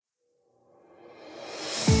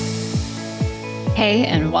Hey,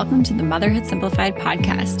 and welcome to the Motherhood Simplified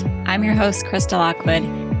podcast. I'm your host, Krista Lockwood.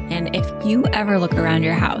 And if you ever look around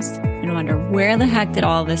your house and wonder where the heck did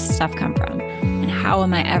all this stuff come from and how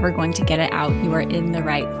am I ever going to get it out, you are in the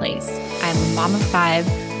right place. I'm a mom of 5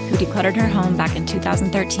 who decluttered her home back in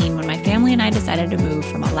 2013 when my family and I decided to move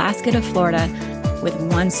from Alaska to Florida with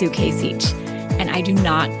 1 suitcase each. And I do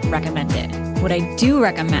not recommend it. What I do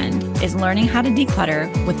recommend is learning how to declutter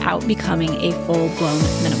without becoming a full-blown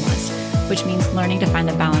minimalist, which means learning to find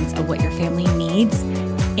the balance of what your family needs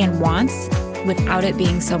and wants without it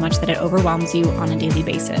being so much that it overwhelms you on a daily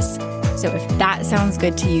basis. So if that sounds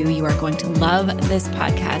good to you, you are going to love this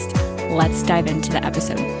podcast. Let's dive into the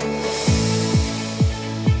episode.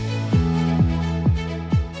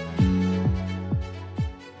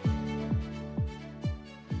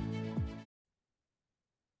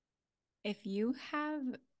 If you have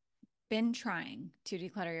been trying to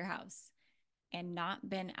declutter your house and not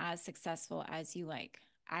been as successful as you like,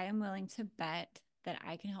 I am willing to bet that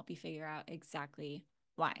I can help you figure out exactly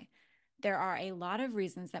why. There are a lot of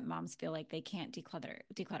reasons that moms feel like they can't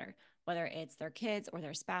declutter, whether it's their kids or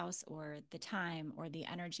their spouse or the time or the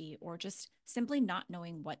energy or just simply not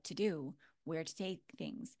knowing what to do, where to take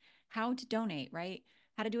things, how to donate, right?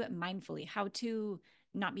 How to do it mindfully, how to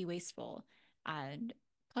not be wasteful. And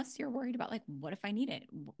plus you're worried about like, what if I need it?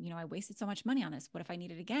 I wasted so much money on this. What if I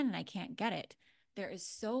need it again and I can't get it? There is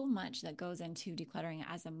so much that goes into decluttering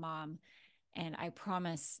as a mom. And I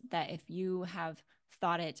promise that if you have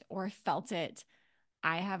thought it or felt it,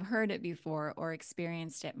 I have heard it before or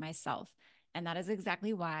experienced it myself. And that is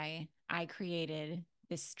exactly why I created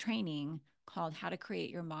this training called How to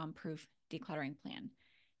Create Your Mom-Proof Decluttering Plan.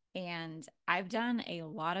 And I've done a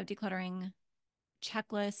lot of decluttering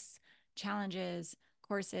checklists, challenges,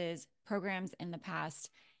 courses, programs in the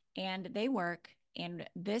past, and they work. And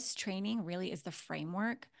this training really is the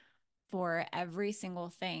framework for every single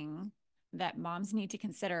thing that moms need to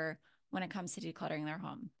consider when it comes to decluttering their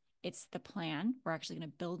home. It's the plan. We're actually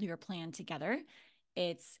going to build your plan together.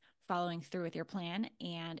 It's following through with your plan,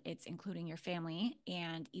 and it's including your family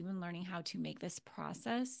and even learning how to make this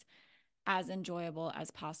process as enjoyable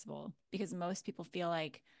as possible, because most people feel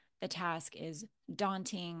like the task is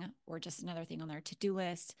daunting or just another thing on their to-do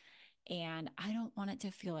list. And I don't want it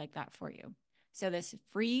to feel like that for you. So this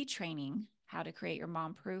free training, How to Create Your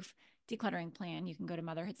Mom-Proof Decluttering Plan, you can go to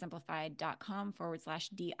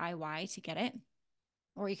motherhoodsimplified.com/DIY to get it.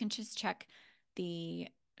 Or you can just check the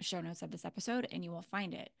show notes of this episode and you will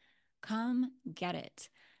find it. Come get it.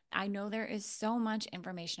 I know there is so much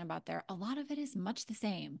information about there. A lot of it is much the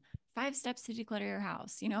same. 5 steps to declutter your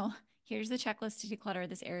house. Here's the checklist to declutter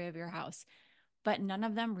this area of your house. But none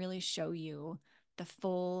of them really show you the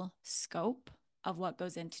full scope of what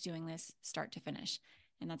goes into doing this start to finish.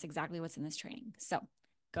 And that's exactly what's in this training. So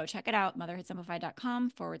go check it out,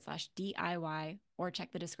 motherhoodsimplified.com/DIY, or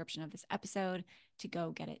check the description of this episode to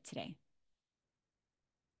go get it today.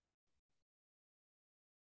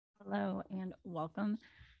 Hello, and welcome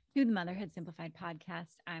to the Motherhood Simplified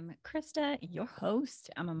podcast. I'm Krista, your host.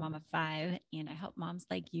 I'm a mom of 5, and I help moms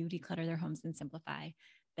like you declutter their homes and simplify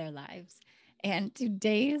their lives. And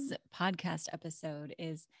today's podcast episode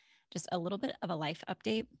is just a little bit of a life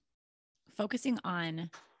update, focusing on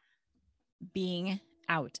being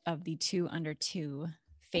out of the 2 under 2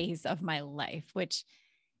 phase of my life, which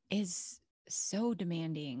is so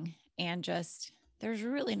demanding. And just, there's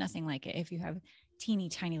really nothing like it if you have teeny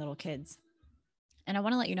tiny little kids. And I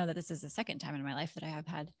want to let you know that this is the second time in my life that I have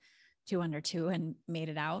had 2 under 2 and made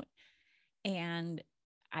it out. And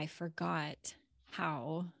I forgot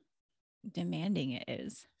how demanding it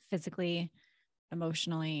is physically,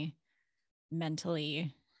 emotionally,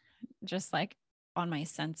 mentally, just like on my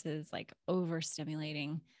senses, like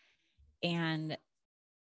overstimulating. And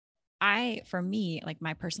for me, like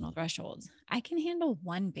my personal thresholds, I can handle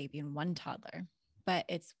 1 baby and 1 toddler, but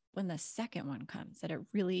it's when the second one comes that it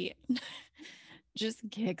really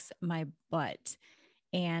just kicks my butt.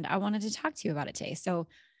 And I wanted to talk to you about it today. So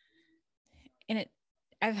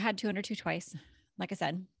I've had 2 under 2 twice. Like I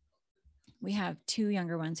said, we have 2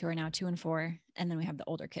 younger ones who are now 2 and 4. And then we have the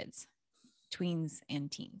older kids, tweens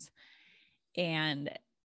and teens. And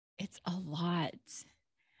it's a lot.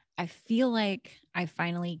 I feel like I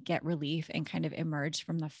finally get relief and kind of emerge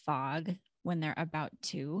from the fog when they're about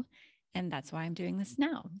 2. And that's why I'm doing this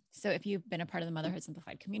now. So if you've been a part of the Motherhood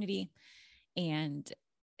Simplified community and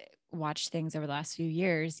watched things over the last few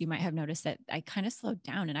years, you might have noticed that I kind of slowed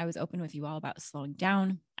down, and I was open with you all about slowing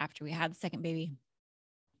down after we had the second baby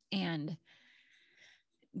and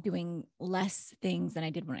doing less things than I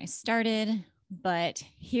did when I started. But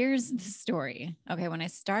here's the story. Okay. When I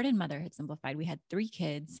started Motherhood Simplified, we had 3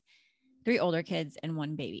 kids three older kids and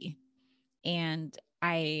one baby. And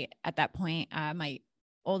at that point, my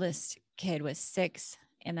oldest kid was 6,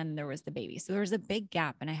 and then there was the baby. So there was a big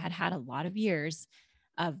gap, and I had had a lot of years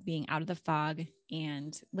of being out of the fog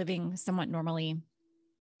and living somewhat normally,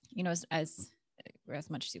 as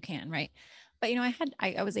much as you can. Right. But,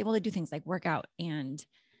 I was able to do things like work out and,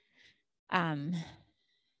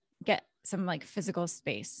 get some like physical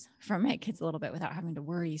space from my kids a little bit without having to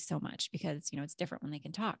worry so much, because, it's different when they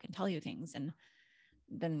can talk and tell you things and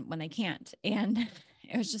than when they can't. And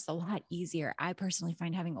it was just a lot easier. I personally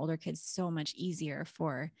find having older kids so much easier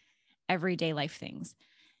for everyday life things.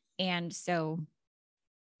 And so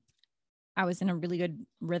I was in a really good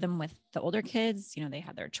rhythm with the older kids. They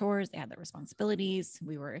had their chores, they had their responsibilities.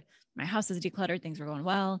 My house was decluttered, things were going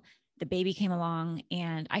well. The baby came along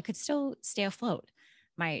and I could still stay afloat.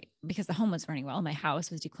 Because the home was running well, my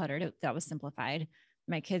house was decluttered. That was simplified.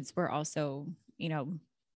 My kids were also,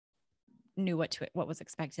 knew what was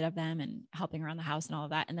expected of them and helping around the house and all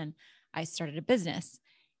of that. And then I started a business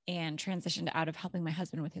and transitioned out of helping my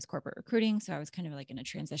husband with his corporate recruiting. So I was kind of like in a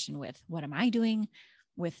transition with what am I doing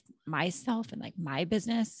with myself and like my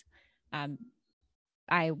business. By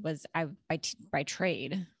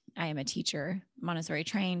trade, I am a teacher, Montessori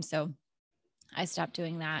trained. So I stopped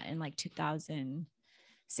doing that in like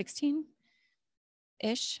 2016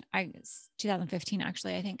 ish. 2015,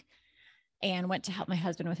 actually, I think, and went to help my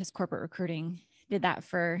husband with his corporate recruiting. Did that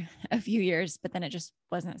for a few years, but then it just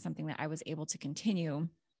wasn't something that I was able to continue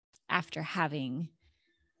after having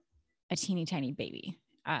a teeny tiny baby.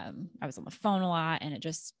 I was on the phone a lot, and it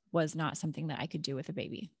just was not something that I could do with a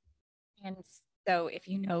baby. And so if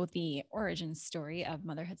you know the origin story of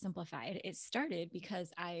Motherhood Simplified, it started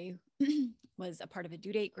because I was a part of a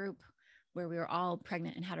due date group where we were all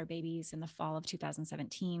pregnant and had our babies in the fall of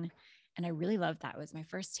 2017. And I really loved that. It was my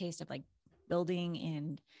first taste of like building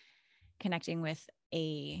and connecting with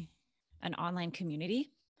an online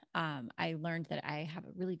community. I learned that I have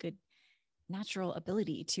a really good natural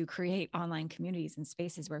ability to create online communities and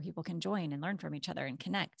spaces where people can join and learn from each other and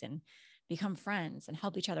connect and become friends and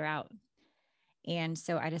help each other out. And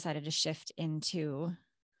so I decided to shift into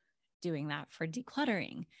doing that for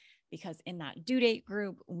decluttering, because in that due date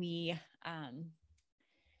group, we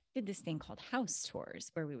did this thing called house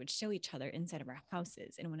tours where we would show each other inside of our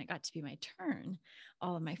houses. And when it got to be my turn,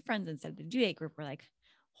 all of my friends inside of the due date group were like,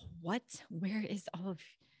 what, where is all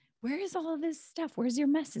of this stuff? Where's your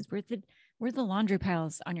messes? Where's the laundry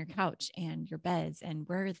piles on your couch and your beds? And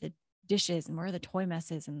where are the dishes and where are the toy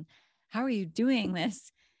messes? And how are you doing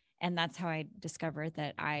this? And that's how I discovered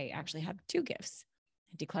that I actually have two gifts,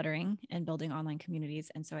 decluttering and building online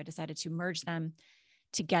communities. And so I decided to merge them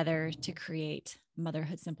together to create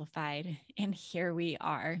Motherhood Simplified. And here we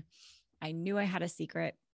are. I knew I had a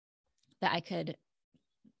secret that I could,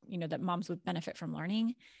 that moms would benefit from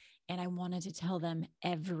learning. And I wanted to tell them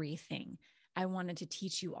everything. I wanted to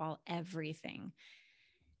teach you all everything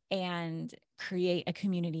and create a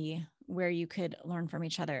community where you could learn from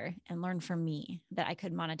each other and learn from me, that I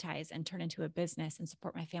could monetize and turn into a business and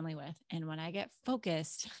support my family with. And when I get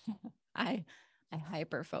focused, I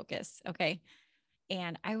hyper focus. Okay.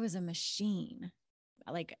 And I was a machine,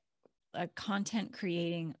 like a content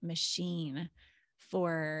creating machine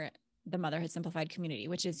for the Motherhood Simplified community,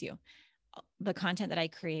 which is you. The content that I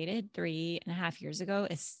created 3.5 years ago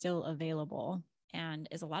is still available, and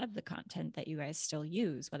is a lot of the content that you guys still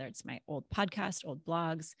use, whether it's my old podcast, old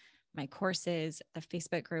blogs, my courses, the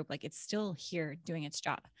Facebook group, like it's still here doing its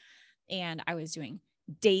job. And I was doing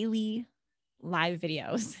daily live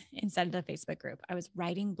videos inside of the Facebook group. I was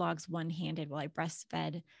writing blogs one-handed while I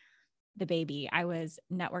breastfed the baby. I was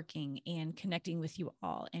networking and connecting with you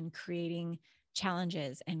all and creating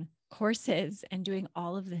challenges and courses and doing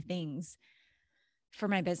all of the things for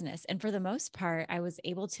my business. And for the most part, I was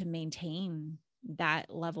able to maintain that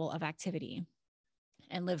level of activity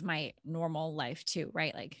and live my normal life too,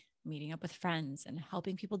 right? Like meeting up with friends and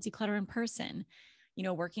helping people declutter in person,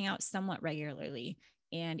 working out somewhat regularly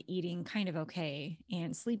and eating kind of okay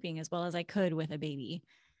and sleeping as well as I could with a baby.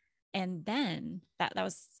 And then that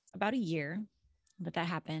was about a year that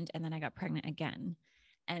happened. And then I got pregnant again.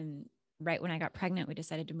 And right when I got pregnant, we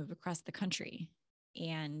decided to move across the country.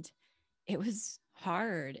 And it was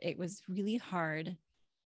hard. It was really hard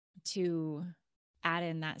to add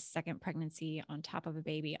in that second pregnancy on top of a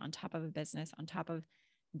baby, on top of a business, on top of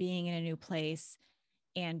being in a new place,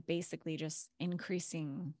 and basically just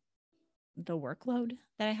increasing the workload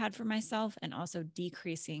that I had for myself and also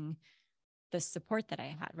decreasing the support that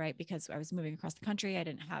I had, right? Because I was moving across the country.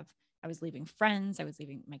 I was leaving friends.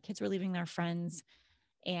 My kids were leaving their friends.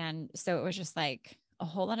 And so it was just like a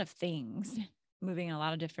whole lot of things moving in a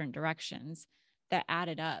lot of different directions that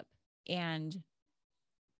added up. And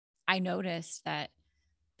I noticed that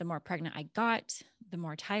the more pregnant I got, the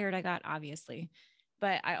more tired I got, obviously.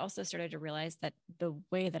 But I also started to realize that the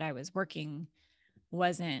way that I was working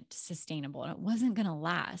wasn't sustainable and it wasn't going to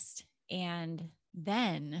last. And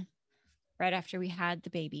then, right after we had the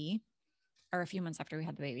baby, or a few months after we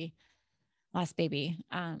had the baby, last baby,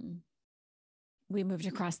 we moved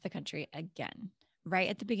across the country again, right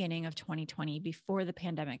at the beginning of 2020, before the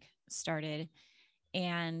pandemic started.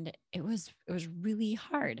 And it was really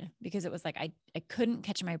hard because it was like I couldn't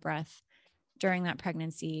catch my breath during that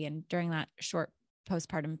pregnancy and during that short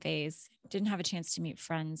postpartum phase. Didn't have a chance to meet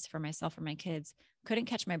friends for myself or my kids, couldn't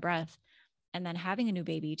catch my breath. And then having a new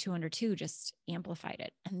baby, 2 under 2, just amplified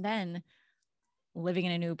it. And then living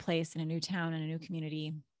in a new place, in a new town, in a new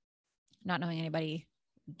community, not knowing anybody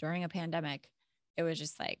during a pandemic, it was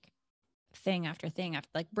just like thing after thing, after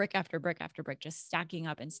like brick after brick after brick, just stacking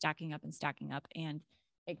up and stacking up and stacking up. And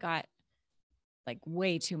it got like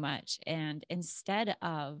way too much. And instead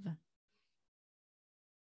of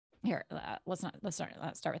here, let's start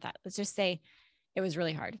with that. Let's just say it was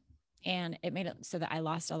really hard, and it made it so that I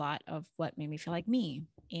lost a lot of what made me feel like me.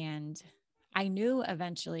 And I knew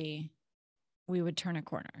eventually we would turn a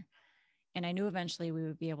corner, and I knew eventually we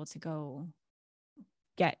would be able to go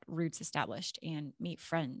get roots established and meet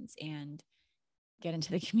friends and get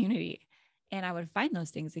into the community. And I would find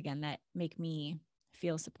those things again that make me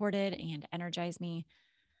feel supported and energize me.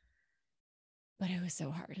 But it was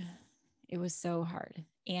so hard. It was so hard.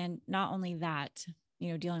 And not only that,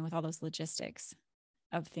 dealing with all those logistics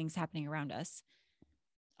of things happening around us,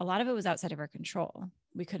 a lot of it was outside of our control.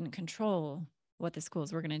 We couldn't control what the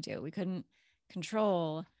schools were going to do. We couldn't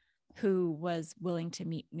control who was willing to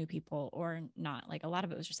meet new people or not. Like, a lot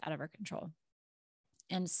of it was just out of our control.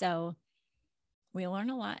 And so we learn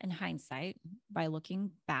a lot in hindsight by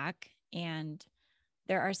looking back. And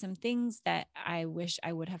there are some things that I wish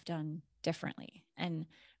I would have done differently. And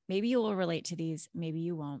maybe you will relate to these, maybe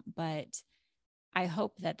you won't, but I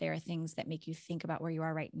hope that there are things that make you think about where you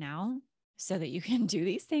are right now so that you can do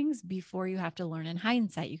these things before you have to learn in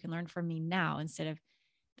hindsight. You can learn from me now instead of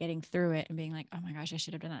getting through it and being like, oh my gosh, I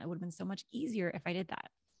should have done that. It would have been so much easier if I did that.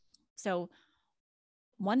 So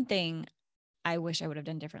one thing I wish I would have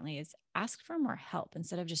done differently is ask for more help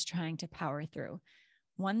instead of just trying to power through.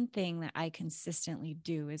 One thing that I consistently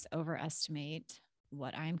do is overestimate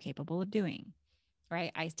what I'm capable of doing,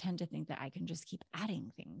 right? I tend to think that I can just keep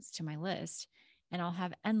adding things to my list and I'll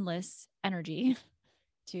have endless energy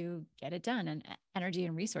to get it done and energy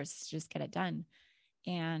and resources to just get it done.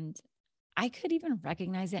 And I could even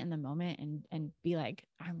recognize it in the moment and be like,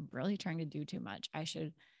 I'm really trying to do too much. I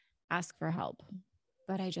should ask for help,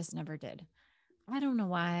 but I just never did. I don't know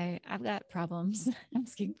why. I've got problems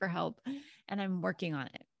asking for help and I'm working on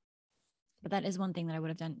it. But that is one thing that I would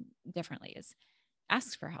have done differently is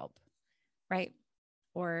ask for help, right?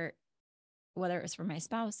 Or whether it was from my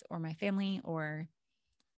spouse or my family or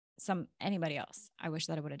anybody else. I wish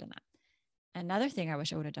that I would have done that. Another thing I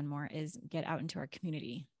wish I would have done more is get out into our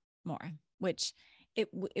community more, which it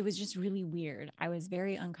was just really weird. I was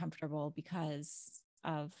very uncomfortable because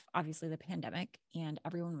of obviously the pandemic, and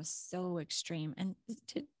everyone was so extreme, and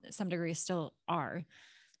to some degree still are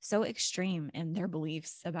so extreme in their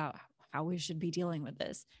beliefs about how we should be dealing with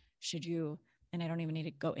this. Should you, and I don't even need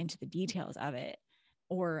to go into the details of it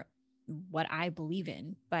or what I believe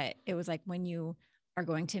in, but it was like when you are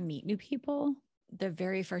going to meet new people, the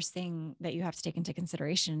very first thing that you have to take into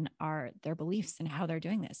consideration are their beliefs and how they're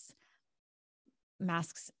doing this.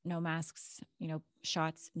 Masks, no masks,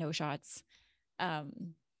 shots, no shots,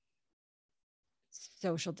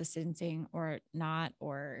 social distancing or not,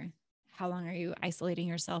 or how long are you isolating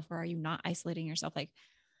yourself or are you not isolating yourself? Like,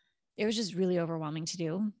 it was just really overwhelming to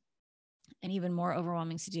do, and even more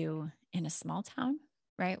overwhelming to do in a small town,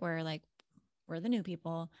 right? Where like we're the new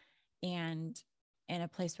people and in a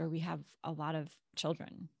place where we have a lot of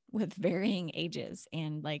children with varying ages,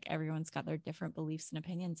 and like everyone's got their different beliefs and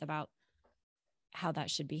opinions about how that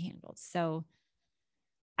should be handled. So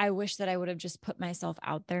I wish that I would have just put myself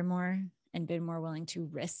out there more and been more willing to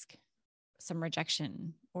risk some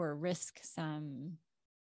rejection or risk some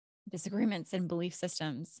disagreements in belief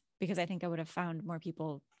systems, because I think I would have found more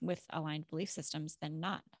people with aligned belief systems than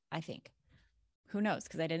not. I think, who knows?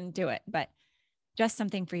 Because I didn't do it, but just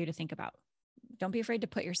something for you to think about. Don't be afraid to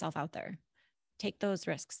put yourself out there. Take those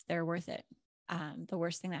risks. They're worth it. The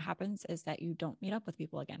worst thing that happens is that you don't meet up with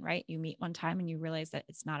people again, right? You meet one time and you realize that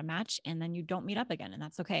it's not a match, and then you don't meet up again, and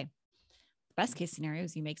that's okay. The best case scenario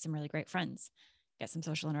is you make some really great friends, get some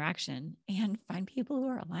social interaction, and find people who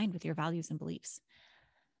are aligned with your values and beliefs.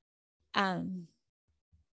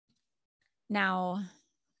 Now,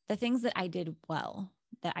 the things that I did well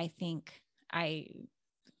that I think I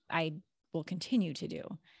will continue to do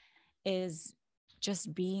is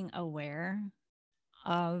just being aware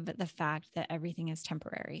of the fact that everything is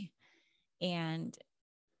temporary. And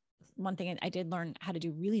one thing I did learn how to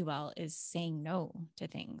do really well is saying no to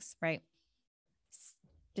things, right?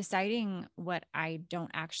 Deciding what I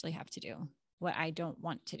don't actually have to do, what I don't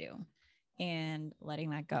want to do, and letting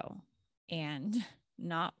that go and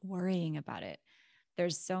not worrying about it.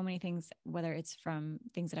 There's so many things, whether it's from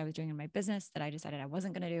things that I was doing in my business that I decided I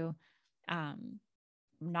wasn't going to do,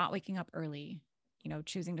 not waking up early,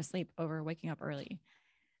 choosing to sleep over waking up early,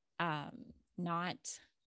 not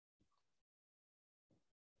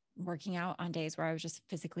working out on days where I was just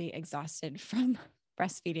physically exhausted from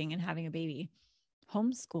breastfeeding and having a baby.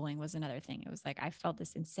 Homeschooling was another thing. It was like I felt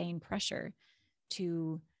this insane pressure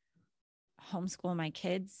to homeschool my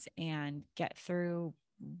kids and get through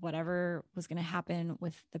whatever was going to happen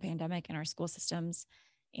with the pandemic and our school systems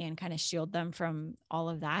and kind of shield them from all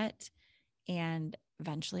of that. And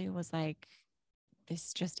eventually was like,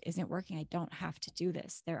 this just isn't working. I don't have to do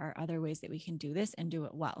this. There are other ways that we can do this and do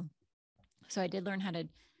it well. So I did learn how to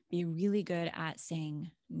be really good at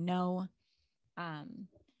saying no,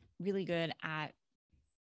 really good at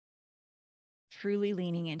truly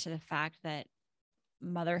leaning into the fact that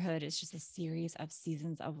motherhood is just a series of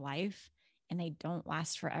seasons of life and they don't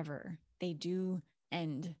last forever. They do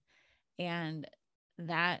end. And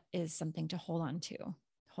that is something to hold on to,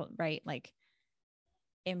 right? Like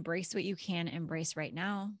embrace what you can embrace right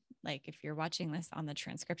now. Like if you're watching this on the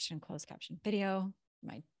transcription closed caption video,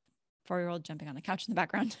 my 4-year-old jumping on the couch in the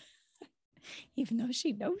background, even though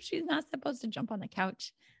she knows she's not supposed to jump on the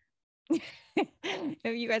couch. If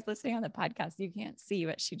you guys listening on the podcast, you can't see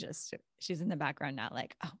what she's in the background, not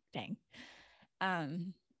like, oh, dang.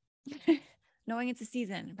 Knowing it's a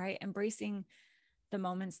season, right? Embracing the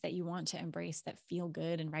moments that you want to embrace that feel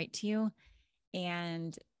good and right to you,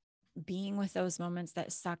 and being with those moments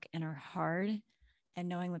that suck and are hard and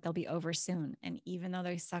knowing that they'll be over soon. And even though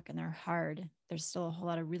they suck and they're hard, there's still a whole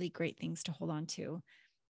lot of really great things to hold on to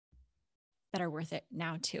that are worth it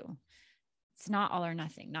now too. It's not all or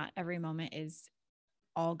nothing. Not every moment is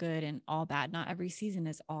all good and all bad. Not every season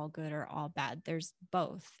is all good or all bad. There's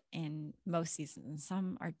both in most seasons.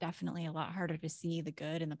 Some are definitely a lot harder to see the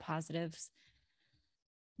good and the positives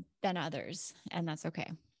than others, and that's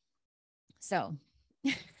okay. So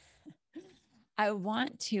I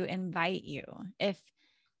want to invite you, if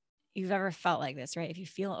you've ever felt like this, right? If you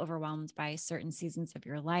feel overwhelmed by certain seasons of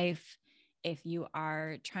your life, if you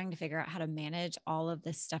are trying to figure out how to manage all of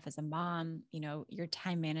this stuff as a mom, your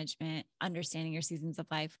time management, understanding your seasons of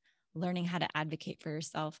life, learning how to advocate for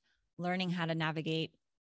yourself, learning how to navigate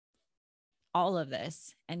all of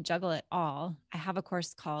this and juggle it all, I have a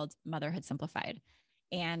course called Motherhood Simplified.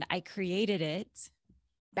 And I created it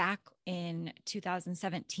back in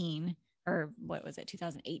 2017, or what was it,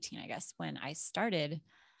 2018, I guess, when I started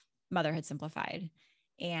Motherhood Simplified.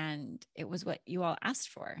 And it was what you all asked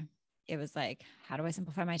for. It was like, how do I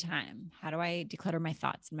simplify my time? How do I declutter my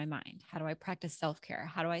thoughts in my mind? How do I practice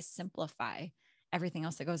self-care? How do I simplify everything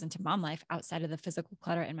else that goes into mom life outside of the physical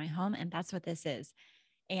clutter in my home? And that's what this is.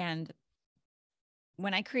 And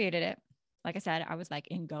when I created it, like I said, I was like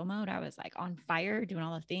in go mode. I was like on fire, doing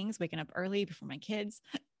all the things, waking up early before my kids,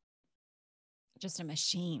 just a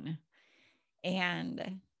machine.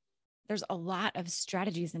 And there's a lot of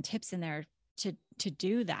strategies and tips in there to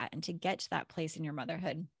do that and to get to that place in your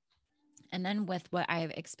motherhood. And then with what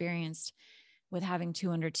I've experienced with having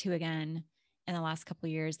 2 under 2 again in the last couple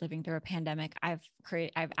of years, living through a pandemic, I've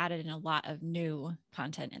added in a lot of new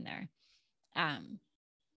content in there,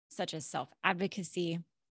 such as self-advocacy,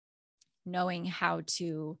 knowing how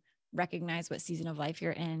to recognize what season of life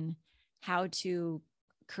you're in, how to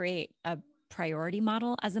create a priority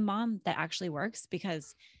model as a mom that actually works,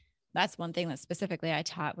 because that's one thing that specifically I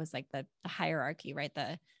taught was like the hierarchy, right?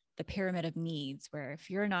 The pyramid of needs, where if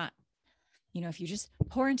you're not, if you just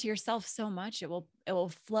pour into yourself so much, it will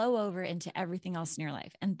flow over into everything else in your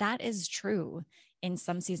life. And that is true in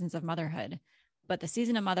some seasons of motherhood. But the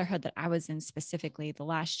season of motherhood that I was in specifically the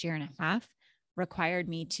last year and a half required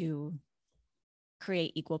me to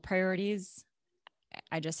create equal priorities.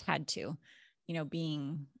 I just had to,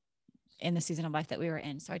 being in the season of life that we were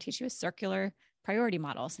in. So I teach you a circular priority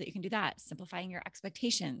model so that you can do that, simplifying your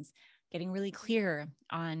expectations, getting really clear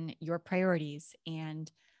on your priorities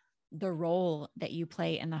and the role that you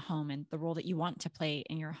play in the home and the role that you want to play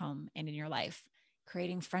in your home and in your life,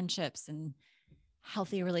 creating friendships and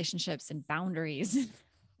healthy relationships and boundaries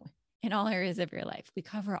in all areas of your life. We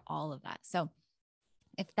cover all of that. So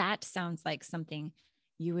if that sounds like something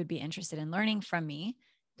you would be interested in learning from me,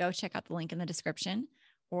 go check out the link in the description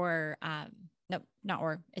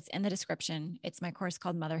it's in the description. It's my course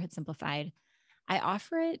called Motherhood Simplified. I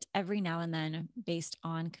offer it every now and then based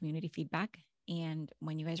on community feedback and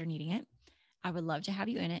when you guys are needing it. I would love to have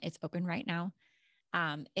you in it. It's open right now.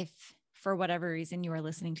 If for whatever reason you are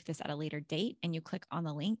listening to this at a later date and you click on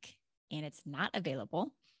the link and it's not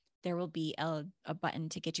available, there will be a button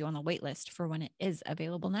to get you on the wait list for when it is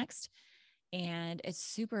available next. And it's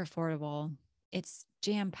super affordable. It's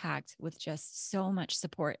jam-packed with just so much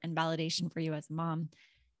support and validation for you as a mom,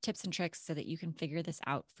 tips and tricks so that you can figure this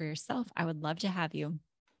out for yourself. I would love to have you.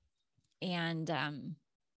 And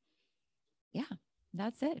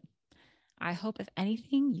that's it. I hope if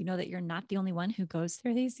anything, you know that you're not the only one who goes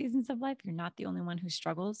through these seasons of life. You're not the only one who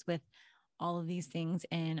struggles with all of these things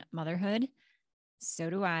in motherhood. So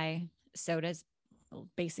do I. So does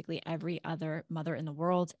basically every other mother in the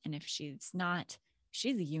world. And if she's not,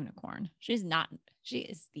 she's a unicorn. She is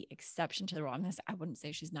the exception to the rule. I wouldn't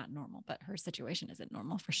say she's not normal, but her situation isn't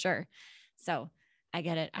normal for sure. So I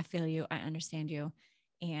get it. I feel you. I understand you.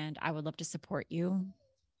 And I would love to support you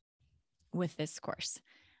with this course.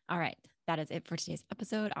 All right. That is it for today's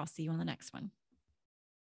episode. I'll see you on the next one.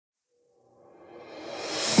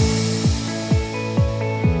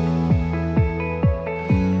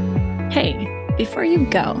 Hey, before you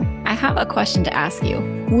go, I have a question to ask you.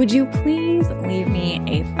 Would you please leave me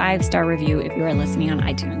a 5-star review if you are listening on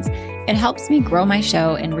iTunes? It helps me grow my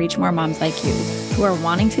show and reach more moms like you who are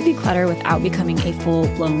wanting to declutter without becoming a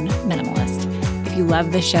full-blown minimalist. If you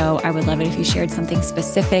love the show, I would love it if you shared something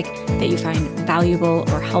specific that you find valuable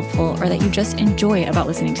or helpful or that you just enjoy about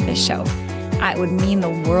listening to this show. It would mean the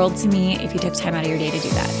world to me if you took time out of your day to do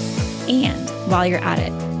that. And while you're at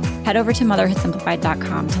it, head over to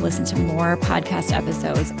motherhoodsimplified.com to listen to more podcast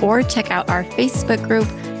episodes or check out our Facebook group,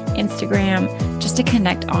 Instagram, just to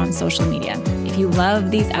connect on social media. If you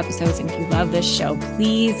love these episodes and if you love this show,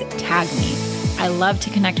 please tag me. I love to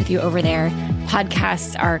connect with you over there.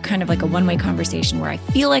 Podcasts are kind of like a one-way conversation where I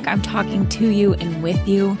feel like I'm talking to you and with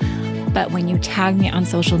you. But when you tag me on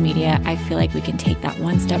social media, I feel like we can take that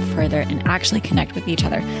one step further and actually connect with each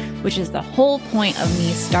other, which is the whole point of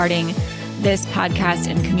me starting this podcast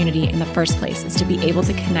and community in the first place, is to be able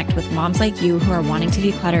to connect with moms like you who are wanting to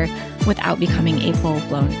declutter without becoming a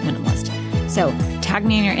full-blown minimalist. So tag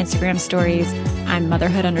me in your Instagram stories. I'm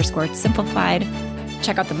motherhood_simplified.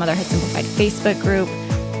 Check out the Motherhood Simplified Facebook group,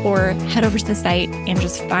 or head over to the site and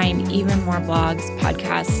just find even more blogs,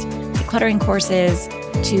 podcasts, decluttering courses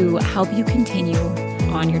to help you continue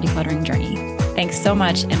on your decluttering journey. Thanks so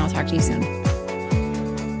much, and I'll talk to you soon.